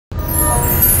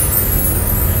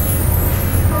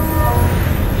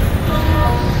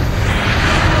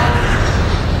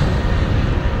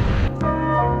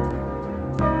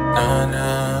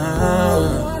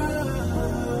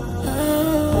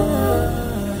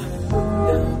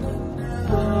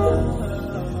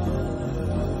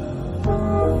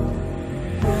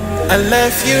I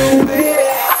left you with.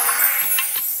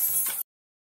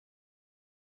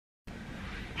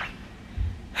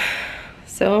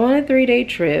 So I'm on a 3-day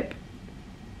trip,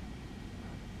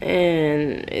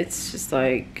 and it's just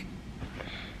like,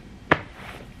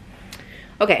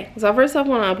 okay, so first off I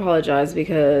want to apologize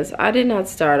because I did not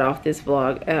start off this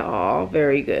vlog at all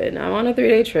very good. I'm on a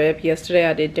 3-day trip. Yesterday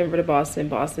I did Denver to Boston,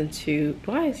 Boston to,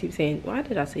 why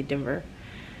did I say Denver?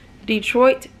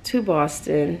 Detroit to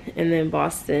Boston, and then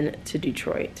Boston to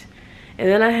Detroit. And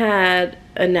then I had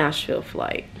a Nashville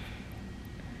flight.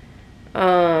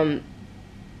 My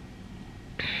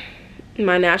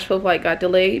Nashville flight got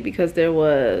delayed because there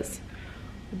was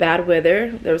bad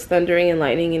weather. There was thundering and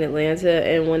lightning in Atlanta,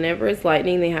 and whenever it's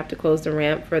lightning they have to close the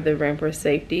ramp for the ramper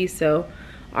safety. So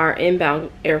our inbound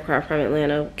aircraft from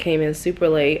Atlanta came in super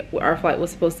late. Our flight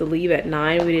was supposed to leave at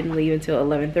 9. We didn't leave until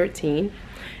 11:13,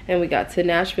 and we got to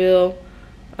Nashville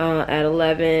at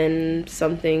 11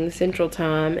 something Central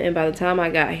Time, and by the time I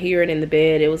got here and in the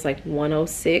bed it was like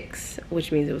 1:06,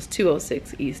 which means it was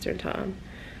 2:06 Eastern Time.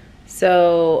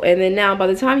 So, and then now by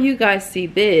the time you guys see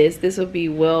this will be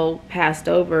well passed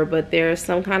over, but there's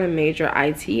some kind of major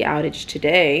IT outage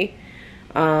today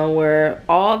where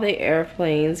all the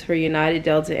airplanes for United,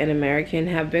 Delta, and American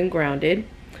have been grounded.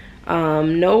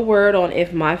 No word on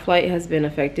if my flight has been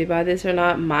affected by this or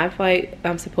not. My flight,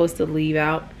 I'm supposed to leave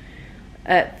out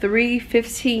at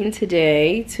 3:15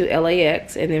 today to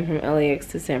LAX, and then from LAX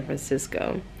to San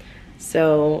Francisco.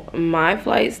 So my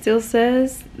flight still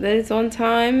says that it's on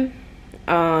time.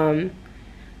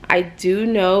 I do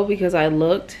know, because I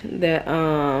looked, that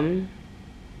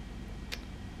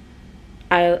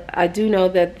I do know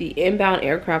that the inbound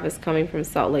aircraft is coming from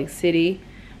Salt Lake City,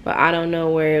 but I don't know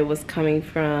where it was coming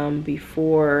from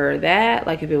before that,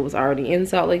 like if it was already in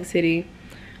Salt Lake City.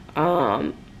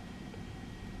 But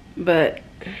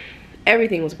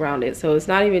everything was grounded, so it's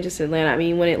not even just Atlanta. I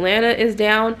mean, when Atlanta is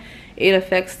down, it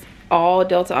affects all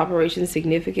Delta operations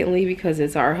significantly because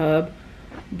it's our hub,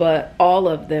 but all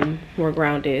of them were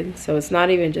grounded, so it's not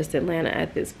even just Atlanta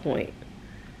at this point.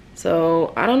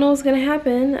 So I don't know what's gonna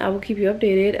happen. I will keep you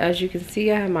updated. As you can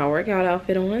see, I have my workout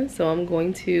outfit on, so I'm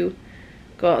going to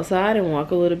go outside and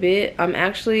walk a little bit.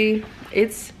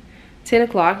 It's 10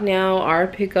 o'clock now. Our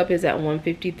pickup is at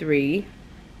 1:53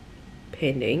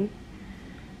 pending.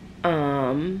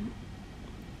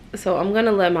 So I'm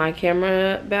gonna let my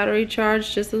camera battery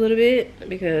charge just a little bit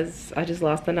because I just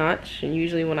lost a notch, and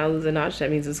usually when I lose a notch that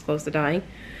means it's close to dying.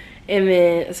 And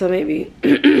then so maybe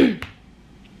I'm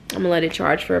gonna let it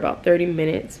charge for about 30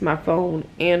 minutes, my phone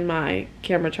and my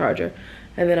camera charger,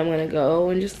 and then I'm gonna go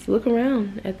and just look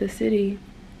around at the city.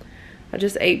 I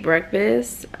just ate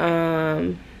breakfast.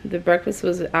 The breakfast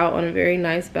was out on a very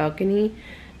nice balcony.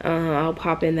 I'll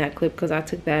pop in that clip because I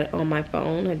took that on my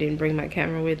phone. I didn't bring my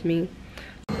camera with me.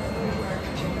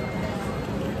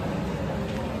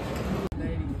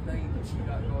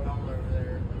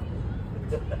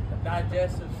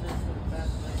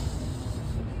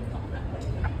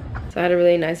 So I had a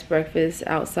really nice breakfast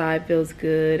outside, feels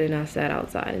good, and I sat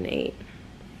outside and ate.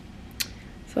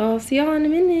 So I'll see y'all in a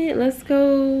minute. Let's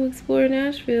go explore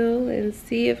Nashville and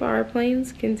see if our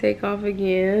planes can take off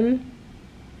again.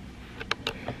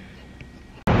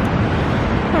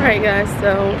 Alright guys,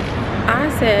 so I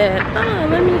said,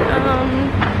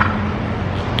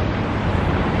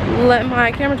 let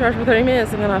my camera charge for 30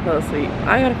 minutes, and then I fell asleep.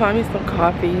 I gotta find me some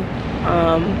coffee.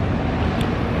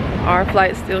 Our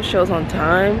flight still shows on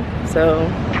time, so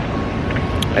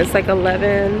it's like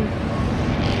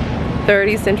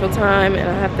 11:30 Central Time, and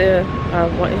I have to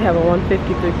have a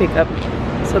 1:53 pickup.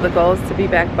 So the goal is to be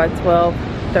back by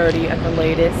 12:30 at the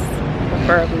latest,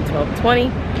 preferably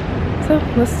 12:20. So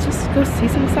let's just go see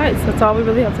some sights. That's all we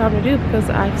really have time to do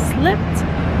because I've slept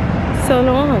so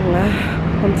long.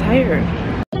 I'm tired.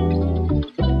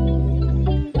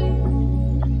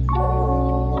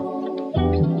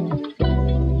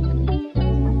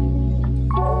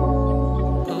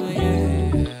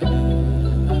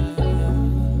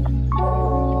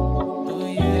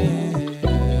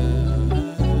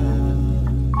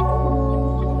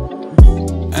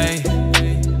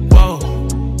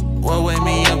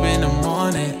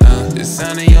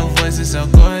 So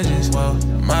gorgeous, whoa.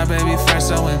 My baby first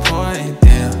so important,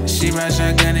 damn. She ride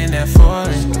shotgun in that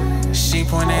foreign. She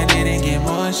point at it and get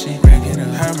more shit.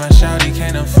 Her my shawty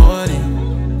can't afford it.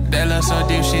 That love so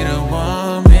deep, she the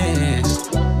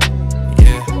warmest.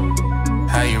 Yeah.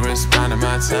 How you respond to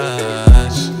my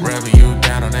touch? Rubbing you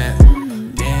down on that.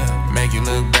 Damn. Make you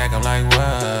look back, I'm like,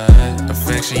 what?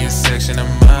 Affection, your section, a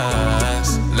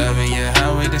must. Loving you,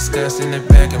 how we discussed in the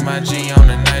back of my G on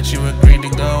the night you agreed to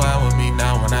go out with me.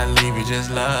 Now when I leave, you just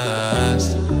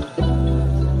lost.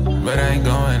 but I ain't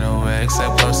going nowhere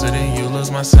except closer to you.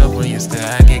 Lose myself when you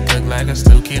stare. I get cooked like a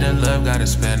stew. Key to love, gotta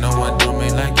spend. No one do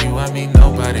me like you. I mean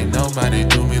nobody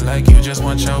do me like you. Just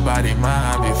want your body, my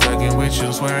hobby. Fucking with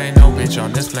you. Swear ain't no bitch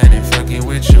on this planet fucking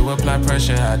with you. Apply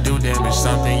pressure, I do damage.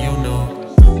 Something you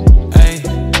knew. Hey,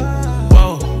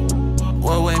 whoa,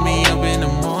 whoa, wake me up in the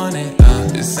morning.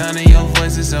 The sound of your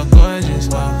voice is so gorgeous.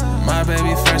 My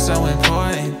baby first, so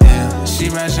important. Damn, she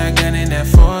ride shotgun in that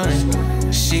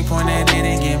foreign. She point at it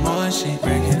and get more shit.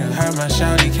 Heard my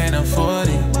shawty can't afford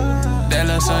it. That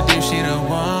love so deep, she the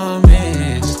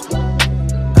warmest.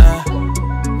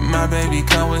 My baby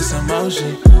come with some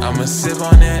motion. I'ma sip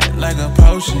on that like a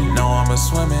potion. No, I'ma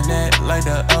swim in that like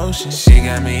the ocean. She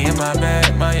got me in my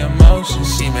bag, my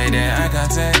emotions. She made that eye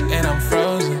contact and I'm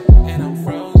frozen. And I'm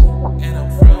frozen, and I'm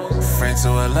frozen. Friend to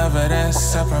a lover,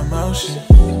 that's a promotion.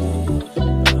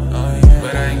 Oh yeah,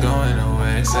 but I ain't going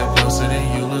nowhere except closer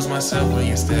than you. Lose myself when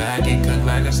you stare. I get cooked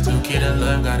like a stew. Key to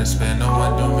love, gotta spend. No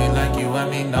one do me like you. I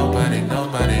mean nobody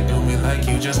do me like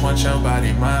you. Just want your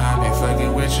body, my hobby.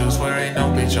 Fucking with you. Swear ain't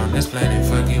no bitch on this planet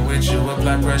fucking with you.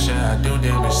 Apply pressure, I do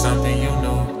damage. Something you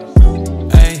knew.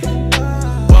 Hey,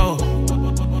 whoa,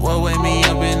 whoa, wake me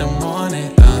up in the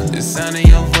morning. The sound of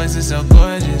your voice is so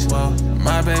gorgeous. Whoa,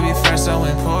 my baby first, so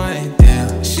important.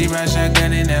 Damn, she ride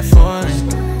shotgun in that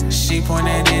foreign. She point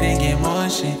at it and get more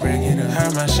shit.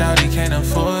 Heard my shawty can't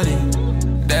afford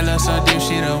it. That love so deep,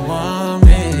 she the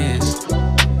warmest.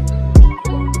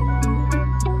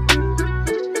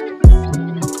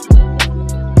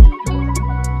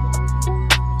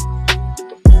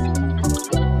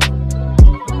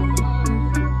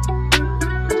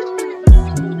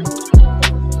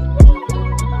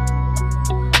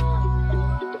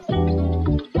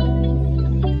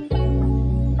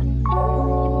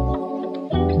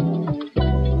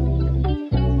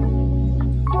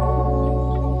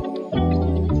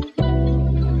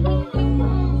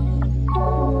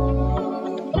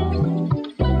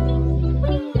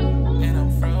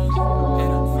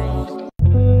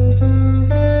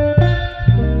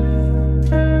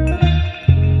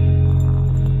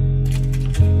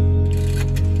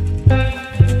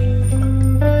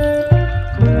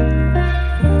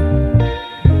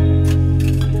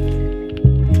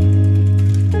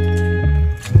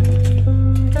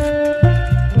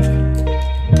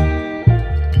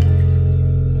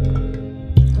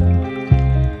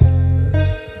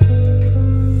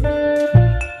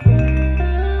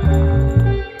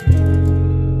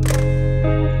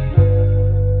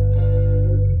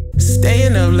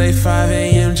 Staying up late 5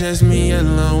 a.m. just me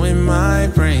alone in my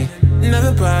brain.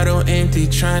 Another bottle empty,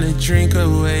 trying to drink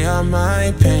away all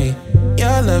my pain.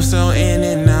 Your love so in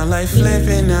and out, like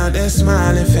flipping out that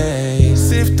smiling face.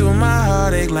 Sift through my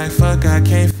heartache like fuck, I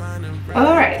can't find a break.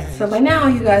 Alright, so by now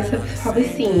you guys have probably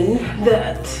seen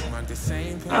that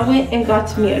I went and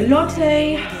got me a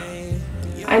latte.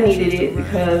 I needed it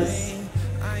because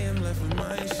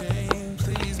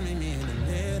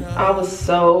I was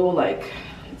so like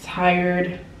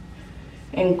tired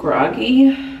and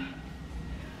groggy.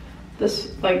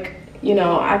 This, like, you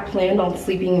know, I planned on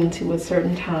sleeping into a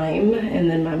certain time, and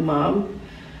then my mom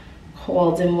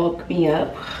called and woke me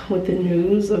up with the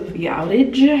news of the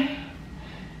outage. And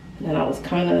then I was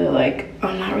kind of like,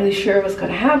 I'm not really sure what's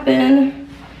gonna happen.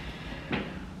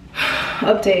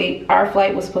 Update, our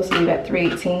flight was supposed to leave at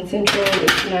 3:18 Central.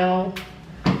 It's now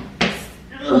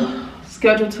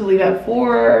scheduled to leave at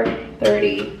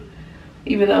 4:30.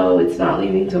 Even though it's not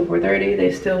leaving till 4:30,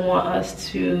 they still want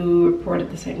us to report at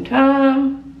the same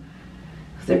time.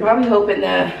 Because they're probably hoping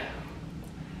that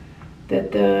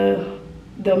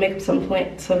they'll make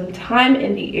some time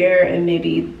in the air and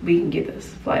maybe we can get this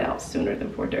flight out sooner than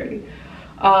 4:30.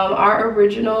 Our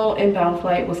original inbound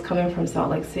flight was coming from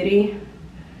Salt Lake City,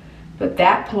 but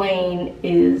that plane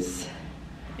is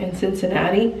in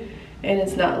Cincinnati. And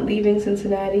it's not leaving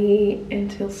Cincinnati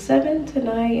until 7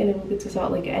 tonight, and it will get to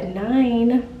Salt Lake at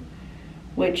 9,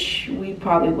 which we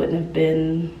probably wouldn't have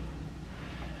been,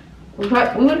 we would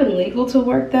have been legal to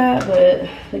work that, but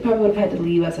they probably would have had to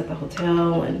leave us at the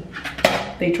hotel, and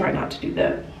they try not to do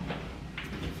that.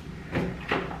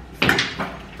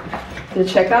 The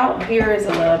checkout here is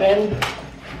 11,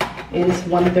 it is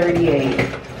 1:38,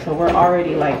 so we're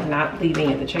already like not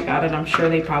leaving at the checkout, and I'm sure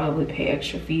they probably pay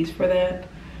extra fees for that.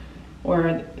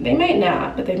 Or they may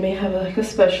not, but they may have like a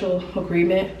special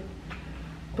agreement,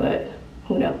 but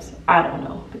who knows? I don't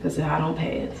know, because I don't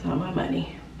pay it, it's not my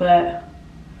money. But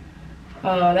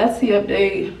that's the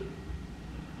update.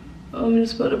 I'm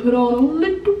just about to put on a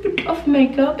little bit of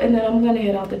makeup and then I'm gonna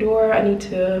head out the door. I'm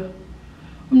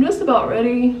just about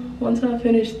ready. Once I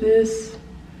finish this,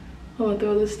 I'm gonna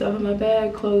throw this stuff in my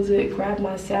bag, close it, grab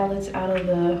my salads out of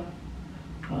the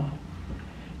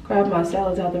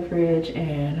fridge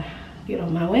and get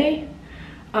on my way.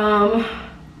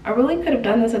 I really could have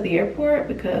done this at the airport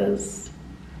because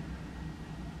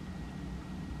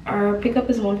our pickup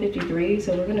is 1:53,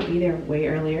 so we're gonna be there way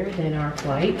earlier than our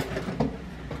flight,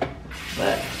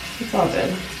 but it's all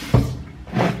good.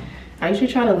 I usually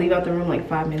try to leave out the room like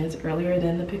 5 minutes earlier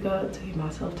than the pickup to give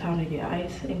myself time to get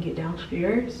ice and get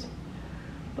downstairs,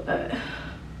 but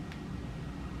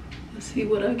let's see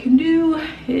what I can do.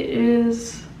 It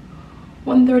is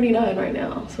 1:39 right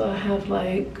now, so I have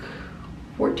like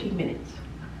 14 minutes.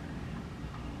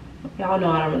 Y'all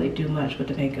know I don't really do much with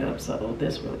the makeup, so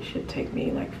this really should take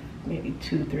me like maybe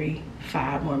 2, 3,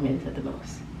 5 more minutes at the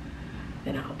most.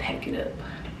 Then I'll pack it up.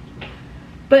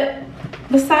 But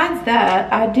besides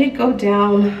that, I did go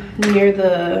down near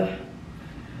the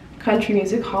Country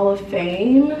Music Hall of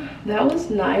Fame. That was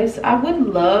nice. I would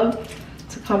love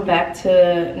to come back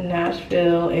to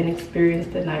Nashville and experience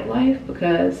the nightlife,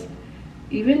 because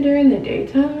even during the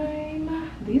daytime,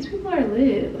 these people are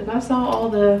lit. Like, I saw all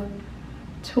the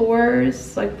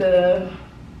tours, like the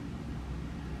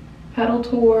pedal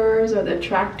tours or the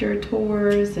tractor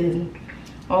tours, and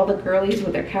all the girlies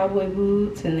with their cowboy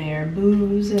boots and their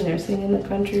booze, and they're singing the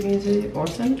country music or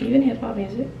some even hip-hop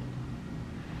music.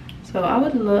 So I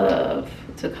would love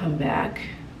to come back,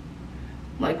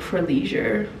 like for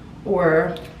leisure,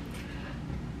 or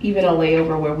even a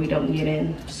layover where we don't get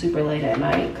in super late at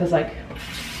night, because like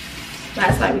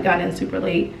last night we got in super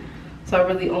late, so I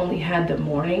really only had the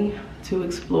morning to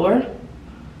explore.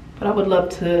 But I would love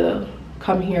to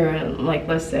come here and, like,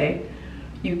 let's say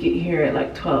you get here at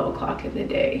like 12 o'clock in the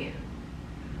day,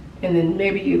 and then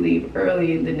maybe you leave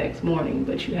early the next morning,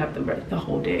 but you have the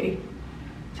whole day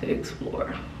to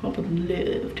explore. I would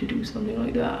love to do something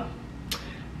like that.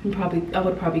 And I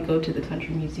would probably go to the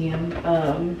Country Museum.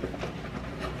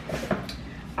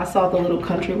 I saw the little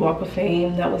Country Walk of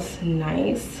Fame. That was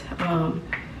nice.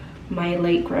 My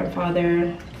late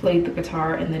grandfather played the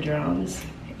guitar and the drums,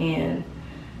 and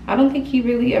I don't think he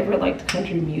really ever liked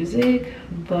country music,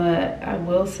 but I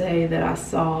will say that I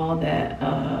saw that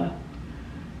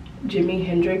Jimi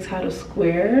Hendrix had a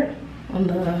square on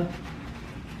the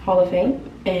Hall of Fame,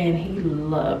 and he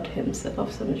loved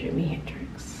himself some Jimi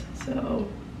Hendrix. So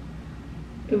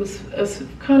it was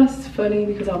kind of funny,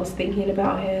 because I was thinking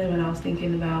about him, and I was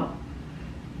thinking about,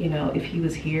 you know, if he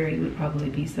was here, he would probably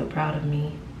be so proud of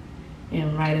me.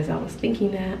 And right as I was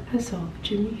thinking that, I saw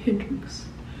Jimi Hendrix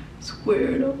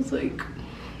squared. I was like,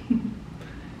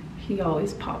 he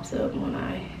always pops up when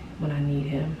I need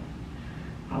him.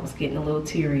 I was getting a little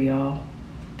teary, y'all.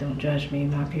 Don't judge me,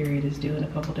 my period is due in a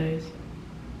couple days.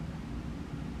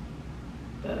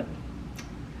 But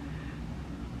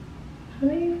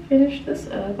let me finish this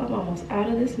up. I'm almost out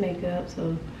of this makeup,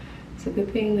 so it's a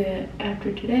good thing that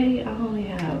after today I only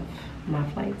have my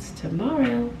flights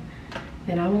tomorrow,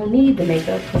 and I won't need the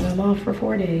makeup because I'm off for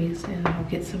 4 days, and I'll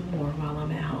get some more while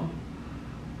I'm at home.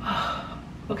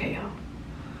 Okay, y'all.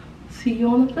 See you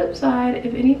on the flip side.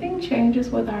 If anything changes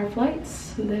with our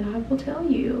flights, then I will tell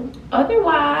you.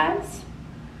 Otherwise,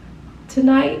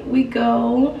 tonight we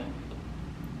go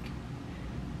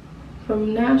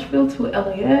from Nashville to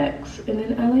LAX, and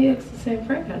then LAX to San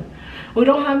Fran. We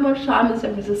don't have much time in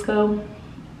San Francisco,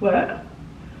 but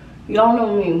y'all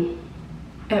know me.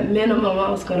 At minimum, I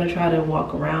was gonna try to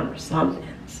walk around or something,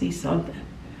 see something.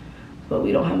 But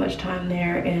we don't have much time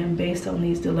there, and based on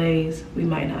these delays, we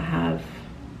might not have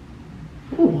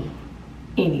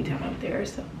any time there.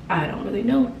 So I don't really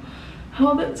know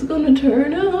how that's gonna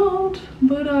turn out,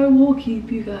 but I will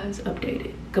keep you guys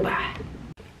updated. Goodbye.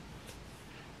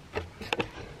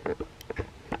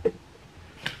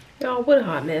 Y'all, what a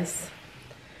hot mess.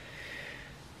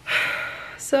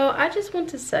 So I just want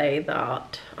to say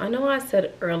that I know I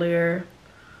said earlier,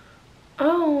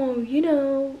 oh, you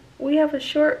know, we have a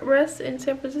short rest in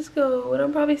San Francisco and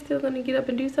I'm probably still gonna get up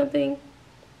and do something.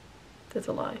 That's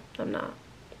a lie. I'm not.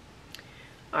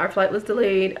 Our flight was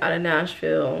delayed out of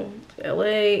Nashville to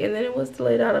LA, and then it was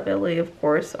delayed out of LA, of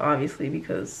course, obviously,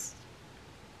 because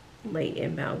late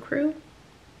inbound crew,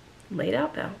 late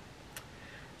outbound.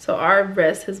 So our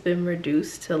rest has been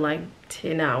reduced to like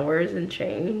 10 hours and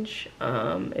change.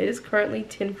 It is currently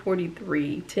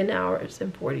 10:43, 10 hours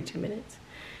and 42 minutes.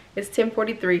 It's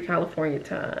 10:43 California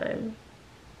time,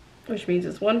 which means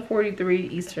it's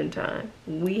 1:43 Eastern time.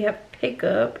 We have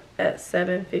pickup at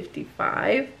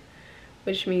 7:55,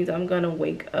 which means I'm gonna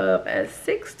wake up at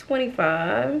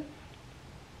 6:25,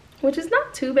 which is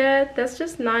not too bad. That's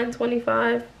just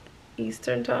 9:25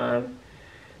 Eastern time,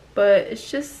 but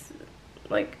it's just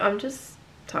like, I'm just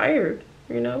tired,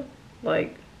 you know?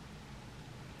 Like,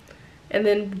 and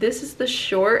then this is the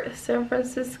short San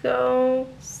Francisco,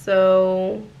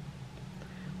 so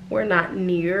we're not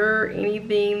near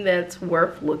anything that's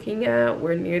worth looking at.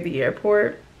 We're near the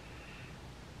airport.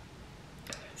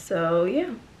 So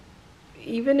yeah,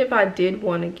 even if I did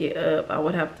want to get up, I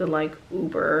would have to like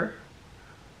Uber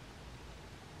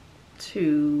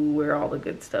to where all the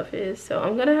good stuff is. So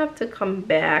I'm gonna have to come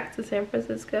back to San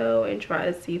Francisco and try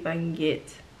to see if I can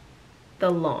get the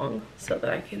long so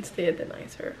that I can stay at the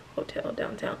nicer hotel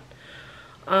downtown.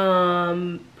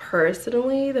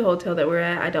 Personally, the hotel that we're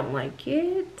at, I don't like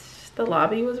it. The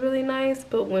lobby was really nice,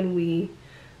 but when we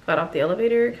got off the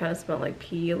elevator, it kind of smelled like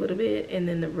pee a little bit, and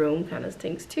then the room kind of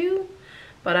stinks too.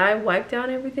 But I wiped down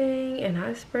everything and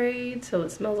I sprayed, so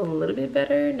it smells a little bit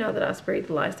better now that I sprayed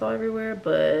the Lysol everywhere,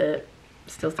 but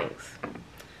still stinks.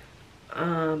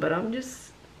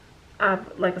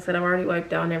 But like I said, I've already wiped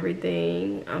down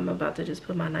everything. I'm about to just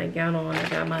put my nightgown on. I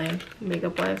got my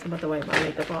makeup wipes. I'm about to wipe my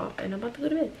makeup off and I'm about to go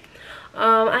to bed.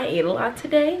 I ate a lot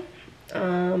today.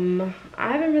 I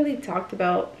haven't really talked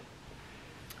about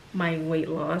my weight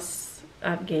loss.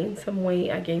 I've gained some weight.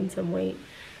 I gained some weight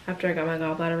after I got my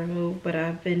gallbladder removed, but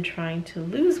I've been trying to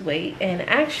lose weight, and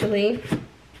actually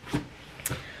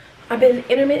I've been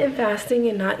intermittent fasting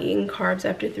and not eating carbs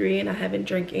after 3, and I haven't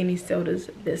drank any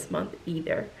sodas this month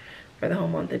either for the whole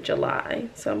month of July.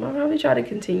 So I'm gonna probably try to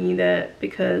continue that,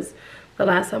 because the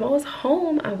last time I was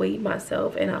home, I weighed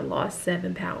myself and I lost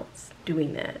 7 pounds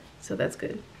doing that. So that's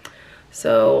good.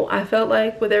 So I felt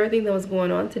like with everything that was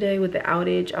going on today with the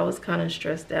outage, I was kind of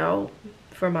stressed out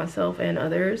for myself and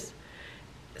others.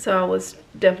 So I was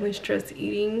definitely stress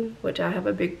eating, which I have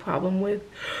a big problem with.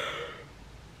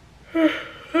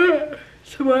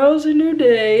 Tomorrow's a new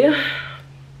day,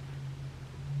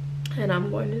 and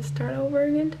I'm going to start over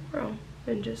again tomorrow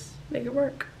and just make it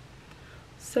work.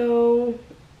 So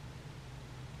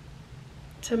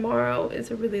tomorrow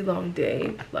is a really long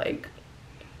day. Like,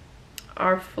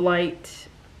 our flight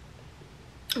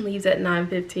leaves at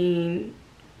 9:15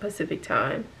 Pacific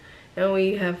time, and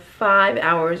we have 5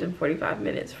 hours and 45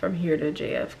 minutes from here to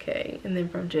JFK, and then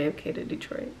from JFK to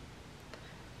Detroit.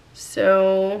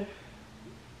 So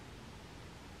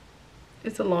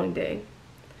it's a long day,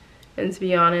 and to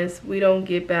be honest, we don't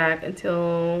get back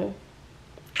until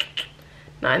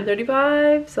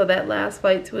 9:35. So that last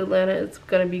flight to Atlanta is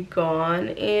gonna be gone,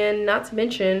 and not to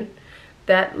mention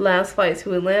that last flight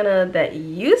to Atlanta that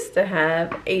used to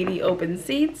have 80 open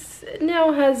seats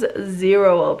now has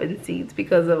 0 open seats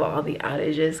because of all the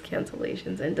outages,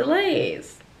 cancellations, and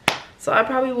delays. So I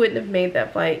probably wouldn't have made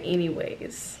that flight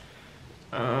anyways.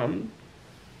 So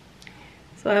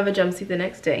I have a jump seat the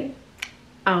next day.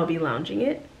 I'll be lounging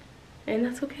it, and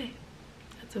that's okay.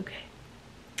 That's okay.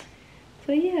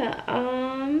 So yeah,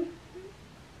 I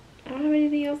don't have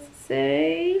anything else to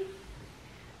say.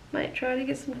 Might try to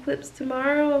get some clips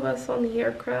tomorrow of us on the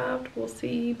aircraft. We'll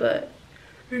see, but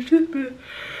it's just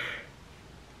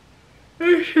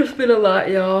been a lot,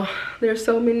 y'all. There's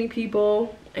so many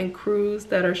people and crews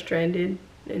that are stranded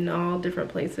in all different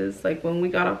places. Like, when we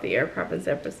got off the aircraft in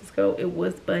San Francisco, it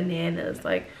was bananas.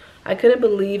 Like, I couldn't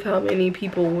believe how many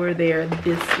people were there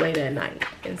this late at night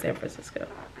in San Francisco,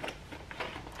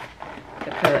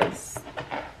 because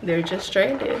they're just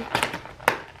stranded.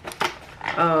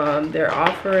 They're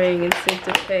offering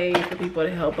incentive pay for people to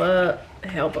help up,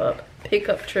 pick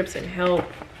up trips and help.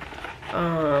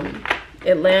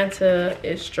 Atlanta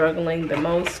is struggling the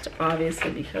most,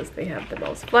 obviously, because they have the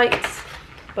most flights,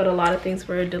 but a lot of things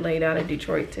were delayed out of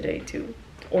Detroit today too,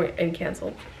 and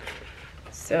canceled.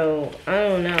 So I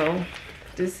don't know.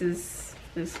 This is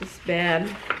bad.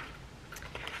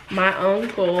 My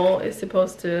uncle is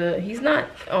supposed to, he's not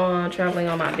traveling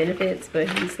on my benefits, but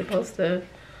he's supposed to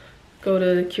go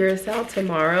to Curacao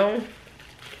tomorrow,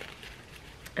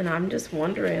 and I'm just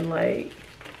wondering, like,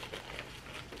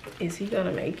 is he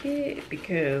gonna make it?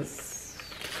 Because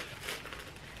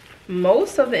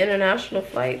most of the international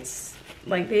flights,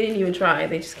 like, they didn't even try,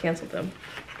 they just canceled them.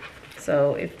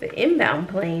 So if the inbound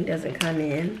plane doesn't come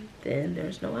in, then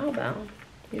there's no outbound,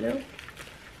 you know?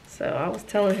 So I was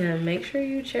telling him, make sure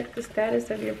you check the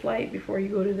status of your flight before you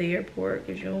go to the airport,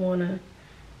 because you don't wanna,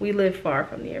 we live far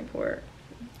from the airport.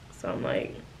 So I'm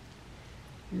like,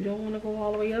 you don't want to go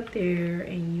all the way up there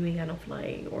and you ain't got no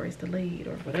flight, or it's delayed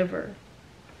or whatever.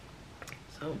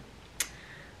 So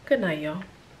good night, y'all.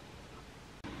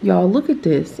 Y'all, look at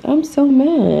this. I'm so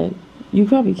mad. You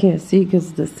probably can't see because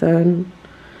of the sun,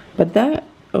 but that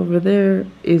over there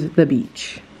is the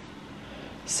beach.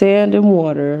 Sand and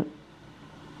water.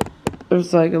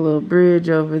 There's like a little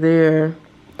bridge over there.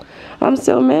 I'm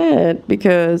so mad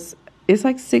because it's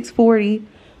like 6:40.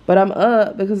 But I'm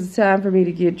up because it's time for me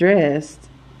to get dressed.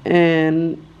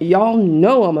 And y'all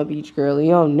know I'm a beach girl.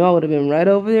 Y'all know I would have been right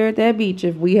over there at that beach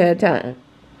if we had time.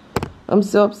 I'm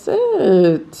so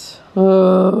upset.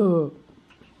 Oh.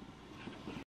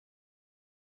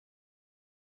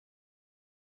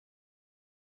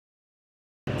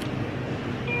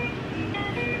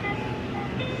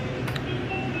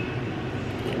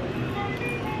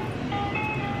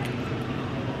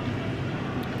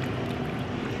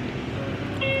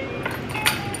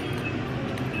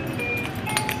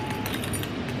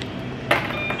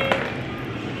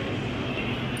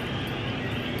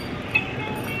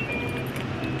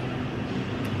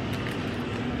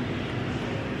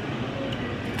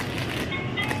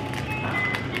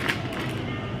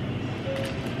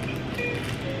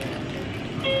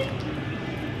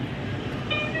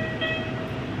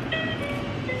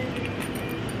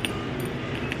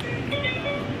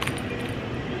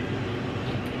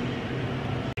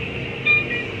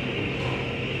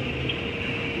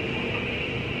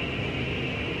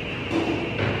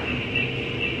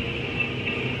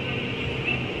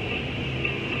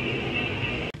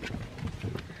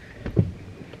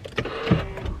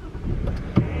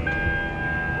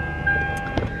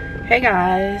 Hey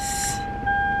guys,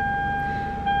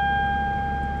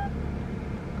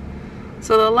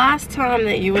 so the last time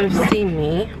that you would have seen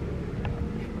me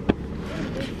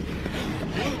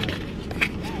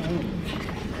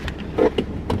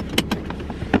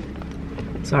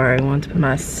sorry, I wanted to put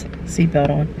my seatbelt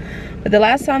on, but the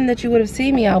last time that you would have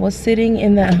seen me, I was sitting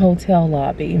in that hotel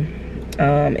lobby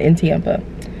in Tampa.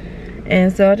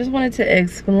 And so I just wanted to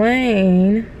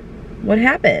explain what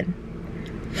happened.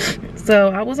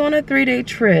 So I was on a 3-day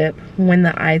trip when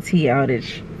the IT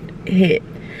outage hit.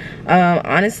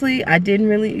 Honestly, I didn't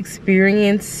really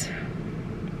experience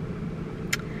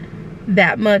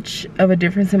that much of a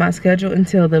difference in my schedule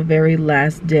until the very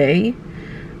last day.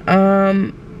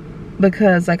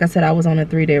 Because like I said, I was on a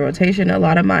 3-day rotation. A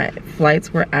lot of my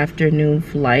flights were afternoon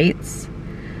flights.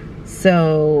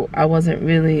 So I wasn't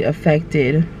really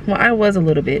affected. Well, I was a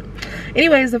little bit.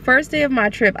 Anyways, the first day of my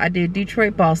trip, I did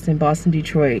Detroit, Boston, Boston,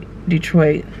 Detroit,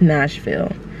 Detroit,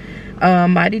 Nashville.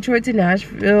 My Detroit to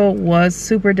Nashville was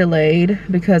super delayed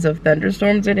because of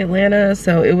thunderstorms in Atlanta.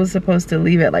 So it was supposed to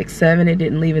leave at like 7. It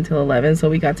didn't leave until 11. So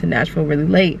we got to Nashville really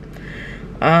late.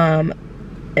 And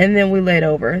then we laid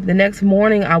over. The next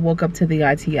morning, I woke up to the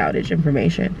IT outage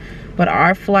information. But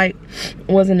our flight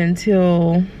wasn't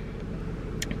until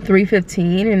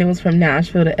 3:15, and it was from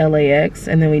Nashville to LAX,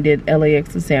 and then we did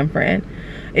LAX to San Fran.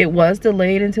 It was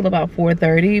delayed until about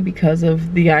 4:30 because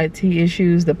of the IT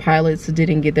issues. The pilots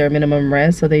didn't get their minimum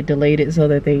rest, so they delayed it so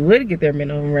that they would get their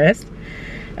minimum rest.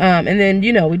 And then,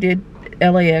 you know, we did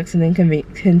LAX and then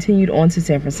continued on to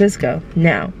San Francisco.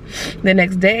 Now, the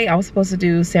next day I was supposed to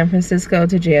do San Francisco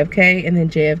to JFK and then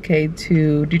JFK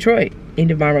to Detroit,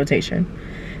 end of my rotation.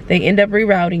 They end up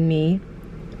rerouting me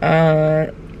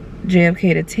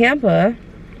JFK to Tampa,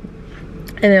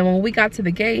 and then when we got to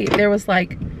the gate, there was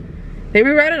like, they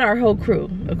rerouted our whole crew,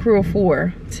 a crew of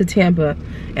 4, to Tampa.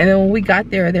 And then when we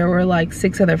got there, there were like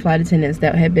 6 other flight attendants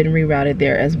that had been rerouted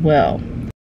there as well.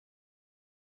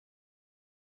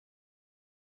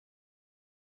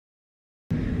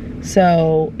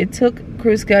 So it took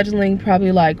crew scheduling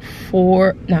probably like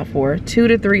 2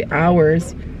 to 3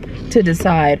 hours to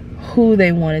decide who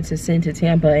they wanted to send to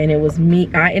Tampa. And it was me.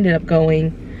 I ended up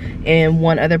going, and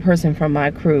one other person from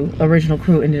my crew, original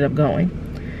crew, ended up going.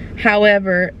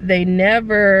 However, they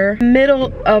never,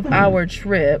 middle of our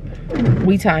trip,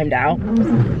 we timed out,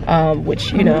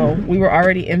 which, you know, we were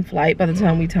already in flight by the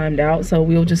time we timed out, so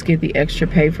we'll just get the extra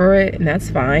pay for it, and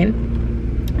that's fine.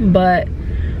 But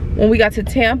when we got to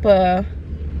Tampa,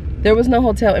 there was no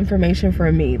hotel information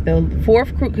for me. The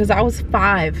 4th crew, because I was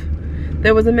 5,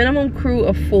 there was a minimum crew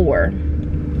of 4,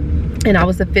 and I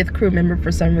was the 5th crew member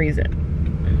for some reason.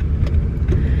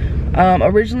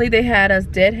 Originally they had us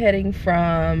deadheading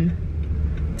from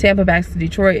Tampa back to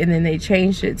Detroit, and then they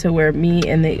changed it to where me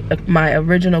and my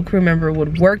original crew member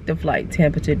would work the flight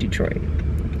Tampa to Detroit.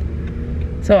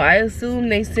 So I assume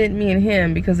they sent me and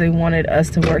him because they wanted us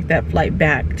to work that flight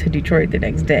back to Detroit the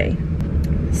next day.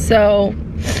 So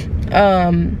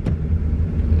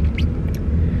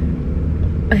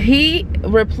he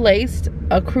replaced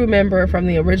a crew member from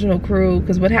the original crew,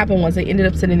 because what happened was they ended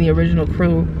up sending the original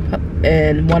crew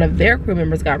and one of their crew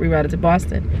members got rerouted to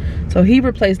Boston. So he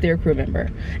replaced their crew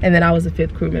member, and then I was the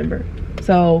 5th crew member.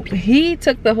 So he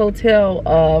took the hotel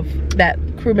of that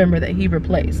crew member that he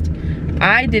replaced.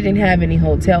 I didn't have any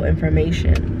hotel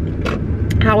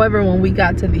information. However, when we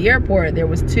got to the airport, there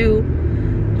was 2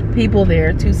 people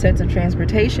there, 2 sets of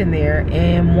transportation there,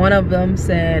 and one of them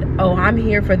said, oh, I'm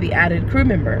here for the added crew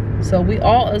member. So we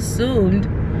all assumed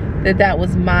that that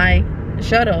was my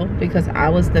shuttle because I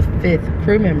was the 5th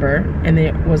crew member and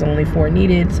there was only 4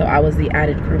 needed, so I was the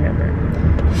added crew member.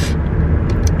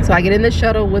 So I get in the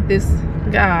shuttle with this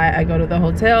guy. I go to the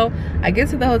hotel. I get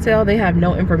to the hotel. They have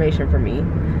no information for me.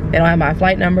 They don't have my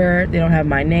flight number. They don't have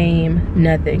my name,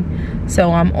 nothing.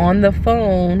 So I'm on the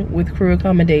phone with crew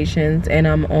accommodations and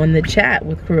I'm on the chat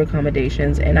with crew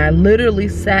accommodations, and I literally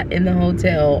sat in the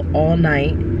hotel all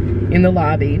night in the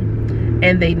lobby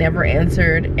and they never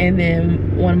answered. And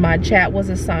then when my chat was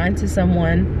assigned to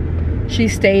someone, she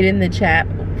stayed in the chat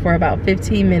for about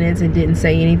 15 minutes and didn't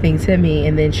say anything to me,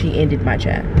 and then she ended my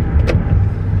chat.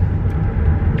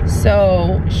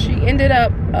 So she ended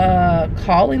up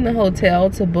calling the hotel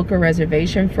to book a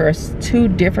reservation for 2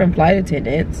 different flight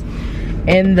attendants,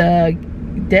 and the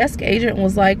desk agent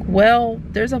was like, well,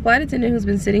 there's a flight attendant who's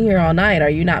been sitting here all night.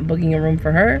 Are you not booking a room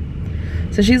for her?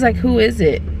 So she's like, who is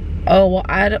it? Oh, well,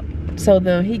 I don't. So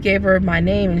he gave her my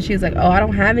name, and she's like, oh, I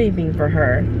don't have anything for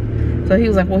her. So he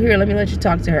was like, well, here, let me let you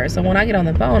talk to her. So when I get on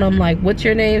the phone, I'm like, what's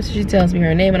your name? So she tells me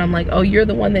her name, and I'm like, oh, you're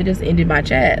the one that just ended my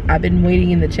chat. I've been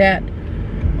waiting in the chat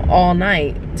all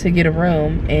night to get a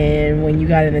room, and when you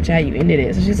got in the chat, you ended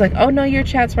it. So she's like, oh, no, your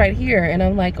chat's right here. And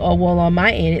I'm like, oh, well, on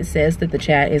my end, it says that the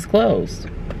chat is closed.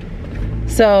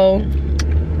 So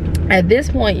at this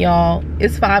point, y'all,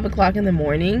 it's 5 o'clock in the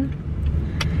morning,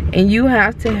 and you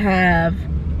have to have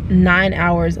 9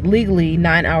 hours, legally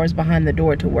 9 hours behind the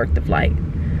door to work the flight.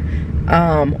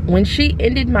 When she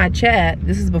ended my chat,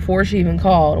 this is before she even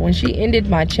called, when she ended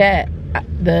my chat,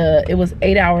 it was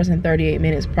 8 hours and 38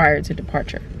 minutes prior to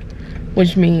departure,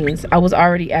 which means I was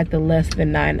already at the less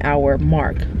than 9 hour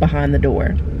mark behind the door.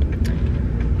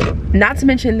 Not to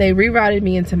mention they rerouted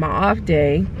me into my off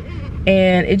day,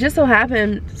 and it just so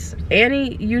happens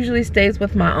Annie usually stays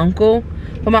with my uncle,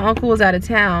 but my uncle was out of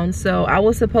town, so I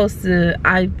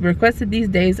requested these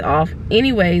days off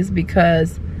anyways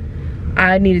because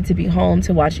I needed to be home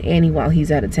to watch Annie while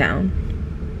he's out of town.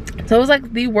 So it was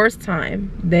like the worst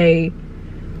time. They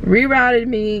rerouted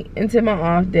me into my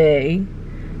off day.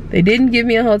 They didn't give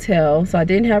me a hotel, so I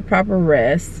didn't have proper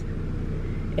rest,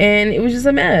 and it was just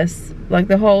a mess. Like,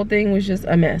 the whole thing was just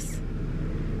a mess.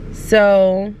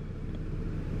 So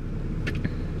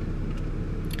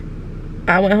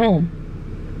I went home.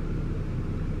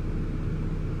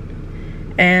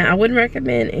 And I wouldn't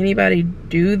recommend anybody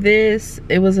do this.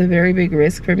 It was a very big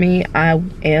risk for me. I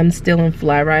am still in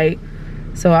fly-right,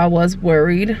 so I was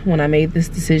worried when I made this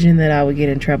decision that I would get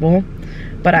in trouble.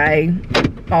 But I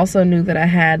also knew that I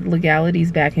had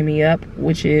legalities backing me up,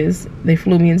 which is they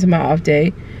flew me into my off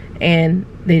day and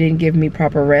they didn't give me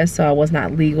proper rest, so I was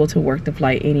not legal to work the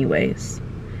flight anyways.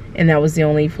 And that was the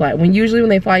only flight. Usually when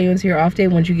they fly you into your off day,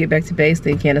 once you get back to base,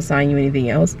 they can't assign you anything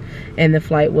else. And the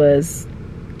flight was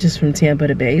just from Tampa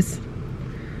to base.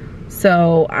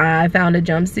 So I found a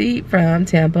jump seat from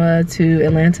Tampa to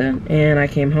Atlanta, and I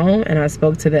came home and I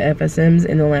spoke to the FSMs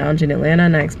in the lounge in Atlanta,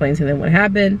 and I explained to them what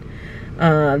happened.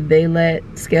 They let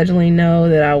scheduling know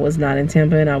that I was not in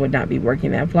Tampa and I would not be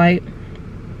working that flight,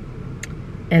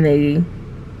 and they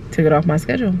took it off my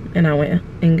schedule, and I went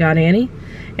and got Annie,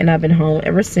 and I've been home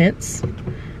ever since.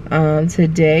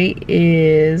 Today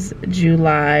is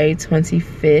July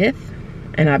 25th,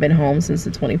 and I've been home since the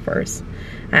 21st.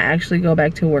 I actually go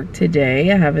back to work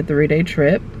today. I have a 3-day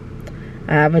trip.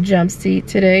 I have a jump seat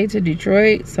today to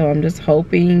Detroit, so I'm just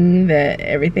hoping that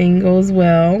everything goes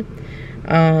well.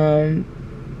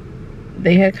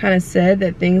 They had kind of said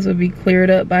that things would be cleared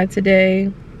up by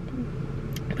today,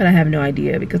 but I have no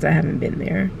idea because I haven't been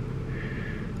there.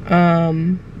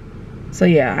 So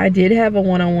yeah, I did have a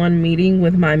one-on-one meeting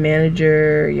with my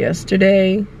manager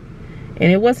yesterday,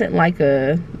 and it wasn't like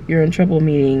a you're in trouble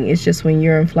meeting. It's just when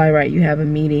you're in fly-right, you have a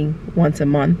meeting once a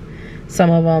month. Some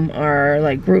of them are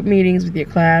like group meetings with your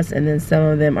class, and then some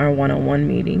of them are one-on-one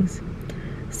meetings.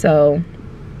 So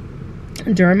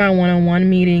during my one-on-one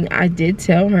meeting, I did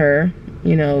tell her,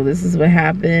 you know, this is what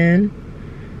happened.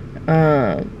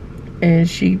 And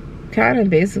she kind of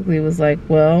basically was like,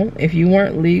 well, if you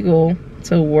weren't legal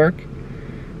to work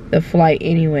the flight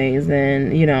anyways,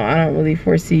 then, you know, I don't really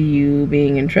foresee you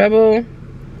being in trouble.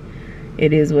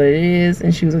 It is what it is.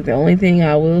 And she was like, the only thing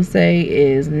I will say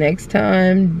is next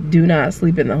time, do not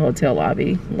sleep in the hotel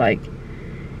lobby. Like,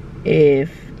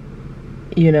 if,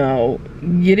 you know,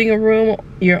 getting a room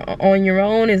you're on your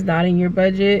own is not in your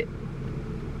budget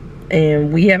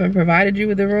and we haven't provided you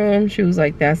with a room, she was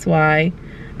like, that's why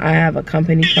I have a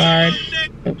company card.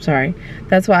 Oops, sorry.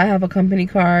 That's why I have a company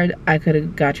card. I could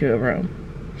have got you a room.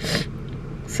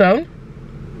 So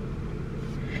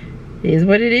It is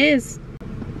what it is.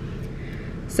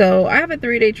 So I have a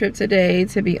 3-day trip today,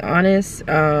 to be honest.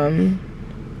 Well,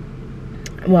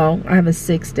 I have a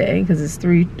 6-day because it's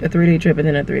a 3-day trip and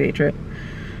then a 3-day trip.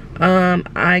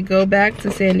 I go back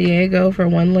to San Diego for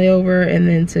one layover and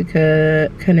then to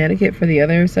Connecticut for the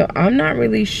other. So I'm not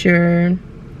really sure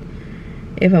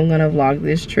if I'm gonna vlog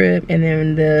this trip. And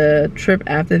then the trip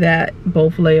after that,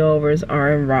 both layovers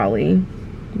are in Raleigh,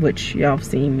 which y'all have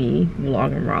seen me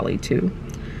vlog in Raleigh too.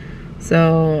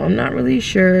 So I'm not really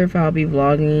sure if I'll be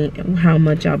vlogging, how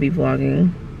much I'll be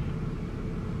vlogging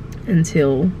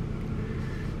until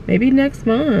maybe next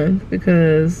month,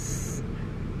 because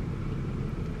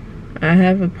I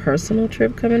have a personal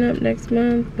trip coming up next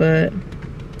month. But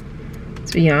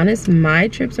to be honest, my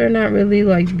trips are not really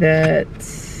like that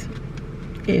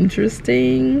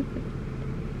interesting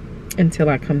until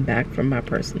I come back from my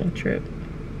personal trip,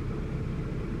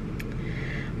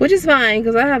 which is fine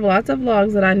because I have lots of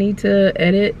vlogs that I need to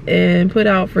edit and put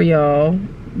out for y'all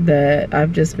that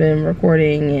I've just been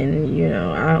recording. And you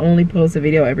know, I only post a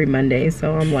video every Monday,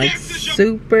 so I'm like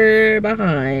super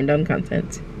behind on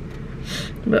content.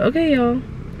 But okay, y'all,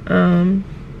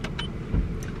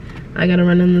 I gotta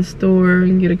run in the store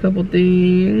and get a couple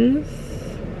things,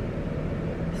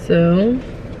 so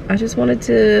I just wanted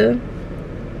to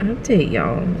update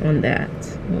y'all on that.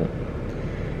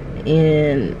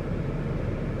 And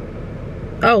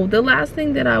oh, the last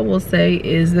thing that I will say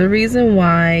is the reason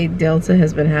why Delta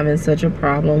has been having such a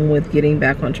problem with getting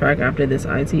back on track after this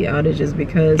IT outage is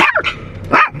because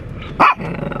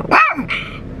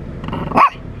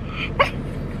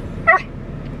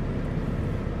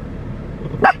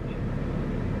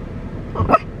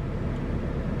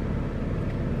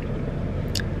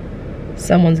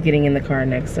someone's getting in the car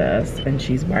next to us and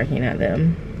she's barking at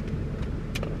them.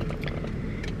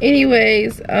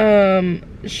 Anyways,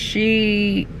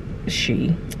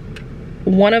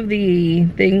 one of the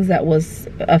things that was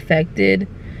affected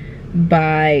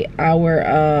by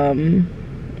our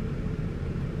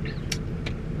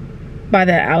by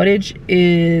the outage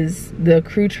is the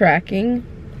crew tracking.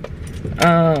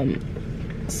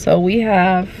 So we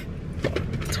have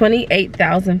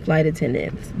 28,000 flight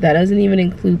attendants. That doesn't even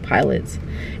include pilots,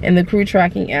 and the crew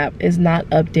tracking app is not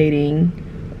updating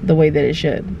the way that it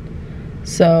should.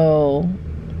 So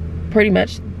pretty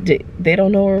much they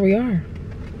don't know where we are.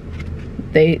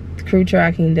 Crew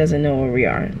tracking doesn't know where we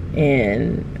are,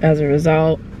 and as a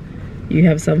result, you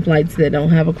have some flights that don't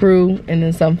have a crew, and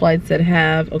then some flights that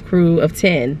have a crew of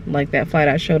 10, like that flight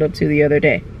I showed up to the other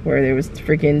day where there was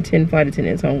freaking 10 flight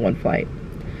attendants on one flight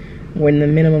when the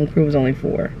minimum crew was only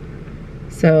 4.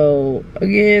 So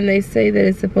again, they say that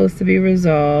it's supposed to be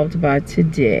resolved by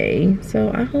today,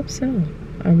 so I hope so.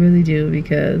 I really do,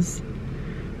 because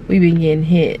we've been getting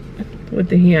hit with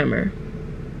the hammer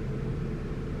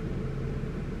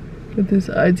with this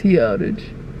IT outage.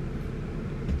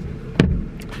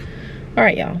 All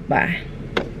right, y'all, bye.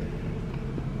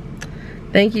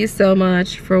 Thank you so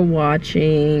much for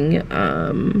watching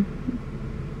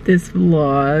this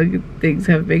vlog. Things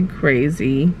have been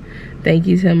crazy. Thank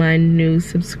you to my new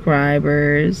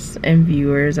subscribers and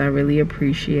viewers. I really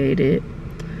appreciate it.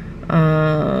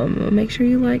 Make sure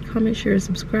you like, comment, share,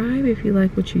 subscribe if you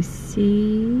like what you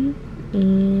see.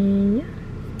 And yeah,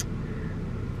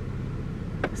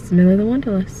 Smell of the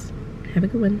Wanderlust. Have a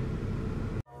good one.